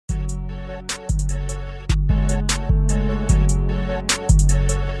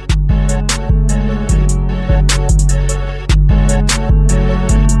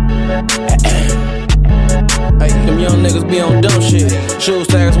Young niggas be on dumb shit. Shoes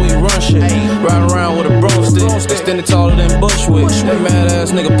tags, we run shit. Riding around with a broomstick, extended taller than Bushwick. That mad ass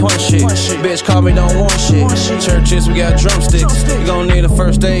nigga punch shit. Bitch call me don't want shit. Churches, we got drumsticks. You gon' need a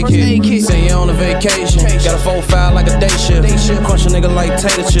first aid kit. Say you on a vacation. Got a 4-5 like a day shift. Crunch a nigga like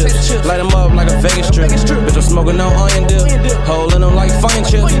tater chips. Light him up like a Vegas strip. Bitch, I'm smoking no onion dip. Holding them like fine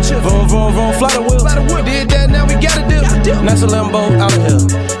chips. Vroom, vroom, vroom, fly the wheel. Did that, now we got a dip. Nice a Lambo out of here.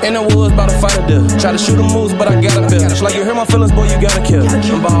 In the woods, bout to fight a dip. Try to shoot a moose, but I got a bitch. Like you hear my feelings, boy, you gotta kill.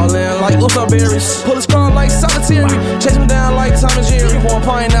 I'm ballin' like Uso berries. Pull his car like solitary. Chase me down like Tom and Jerry. Pouring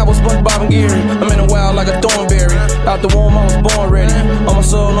pineapple, SpongeBob and Gary. I'm in the wild like a thornberry. Out the womb, I was born ready. On my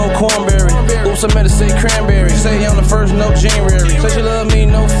soul, no cornberry. Oops, I meant to say cranberry. Say I'm the first, no January. Say she love me,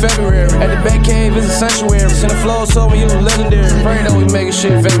 no February. At the Bat Cave is a sanctuary. Send the flow, told me you was legendary. Pray that we making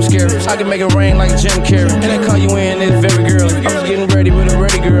shit very scary. I can make it rain like Jim Carrey. And they call you in, it's very girly. I'm just getting ready with a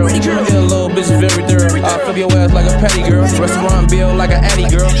ready girl. Ill little bitch is very thorough. I'll flip your ass like a patty girl. Restaurant bill like an Addy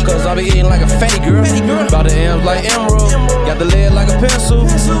girl. Cause I be eating like a fatty girl. About the M's like Emerald. Got the lid like a pencil.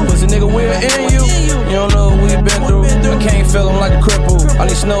 Pussy nigga, we're in you. You don't know what we been through. I can't feel them like a cripple. I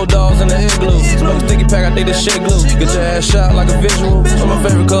need snow dogs in the igloo. Smoke a sticky pack, I think this shit glue. Get your ass shot like a visual. So my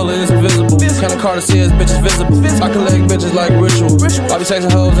favorite color is invisible. Kinda car to see is bitches visible. I collect bitches like ritual. I be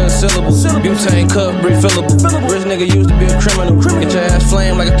texting hoes in syllables. Butane cup, refillable. Rich nigga used to be a criminal. Get your ass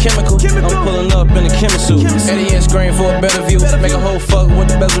flame like a chemical. I'm pulling up in a chemist suit. 80-inch screen for a better view. Make a whole fuck what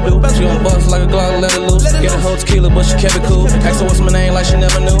the bezel do. She gon' bust like a Glock, let it loose. Get a whole tequila, but she kept it cool. Ask her what's my name like she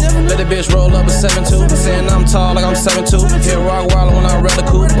never knew. Let the bitch roll up a 7'2". Saying I'm tall like I'm 7'2". Hit rock wildin' when I read a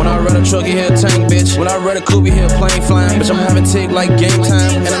coupe. When I read a truck, you hear a tank, bitch. When I read a coupe, you hear a plane flying. Bitch, I'm having tick like game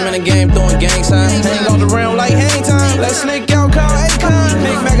time. And I'm in the game throwing gang signs. Hang off the rim like hang time. Let's sneak out, call Akon.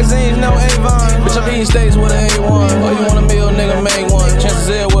 Big magazines, no Avon. Bitch, I'm eating steaks with an A1. Oh, you want a meal, nigga, make one. Chances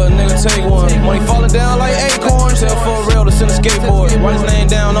is, well, nigga, take one. Money falling down like acorns. Tell for real to send a skateboard. Write his name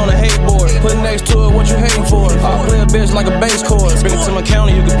down on a hate board. Put it next to it, what you hating for? I'll play a bitch like a bass chord. Bring it to my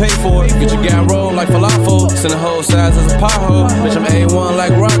county, you can pay for it. Get your guy rolled like falafel. Send the whole size as a pothole. Bitch, I'm A1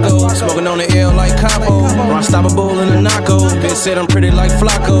 like Rocco. Smoking on the L like Capo. Unstoppable in the Naco. Bitch said I'm pretty like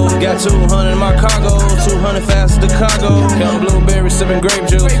Flacco. Got 200 in my cargo. 200 fast as the cargo. Count blueberry, sipping grape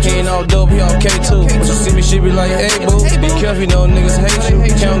juice. He ain't all dope, he all K2. When she see me, she be like, hey boo. Be careful, you know niggas hate you.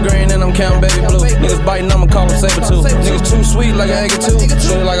 Count green and I'm counting baby blue. Niggas biting, I'ma call them saber tooth. Niggas too sweet like an egg or two.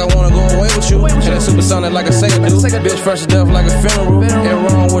 Shorty like I wanna go away with you. And that supersonic like a Sega do. Bitch fresh as death like a funeral. Ain't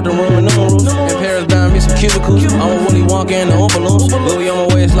wrong with the Roman numerals. In Paris, buying me some cubicles. I'm a Willy Wonka in the Oompa Loomps. Louis on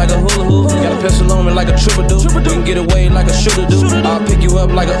my waist like a hula hoop. Got a pistol on me like a troubadour. We can get away like a shooter do. I'll pick you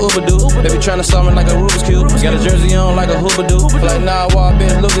up like a Uber do. They be tryna solve me like a Rubik's Cube. Got a jersey on like a Hoover do. Like nah, wall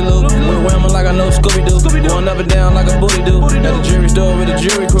bitch, looky loop. With women like I know Scooby Doo. Going up and down like a booty do. At the jury store with a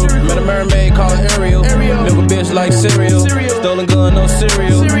jury crew. Met a mermaid called Ariel. Milk a bitch like cereal. Stolen gun, no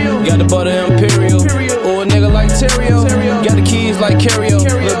cereal. Got the butter imperial. Or a nigga like Terrio. Got the keys like Cario.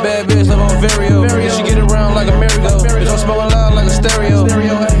 Little bad bitch live on Vario. She get around like a merry-go.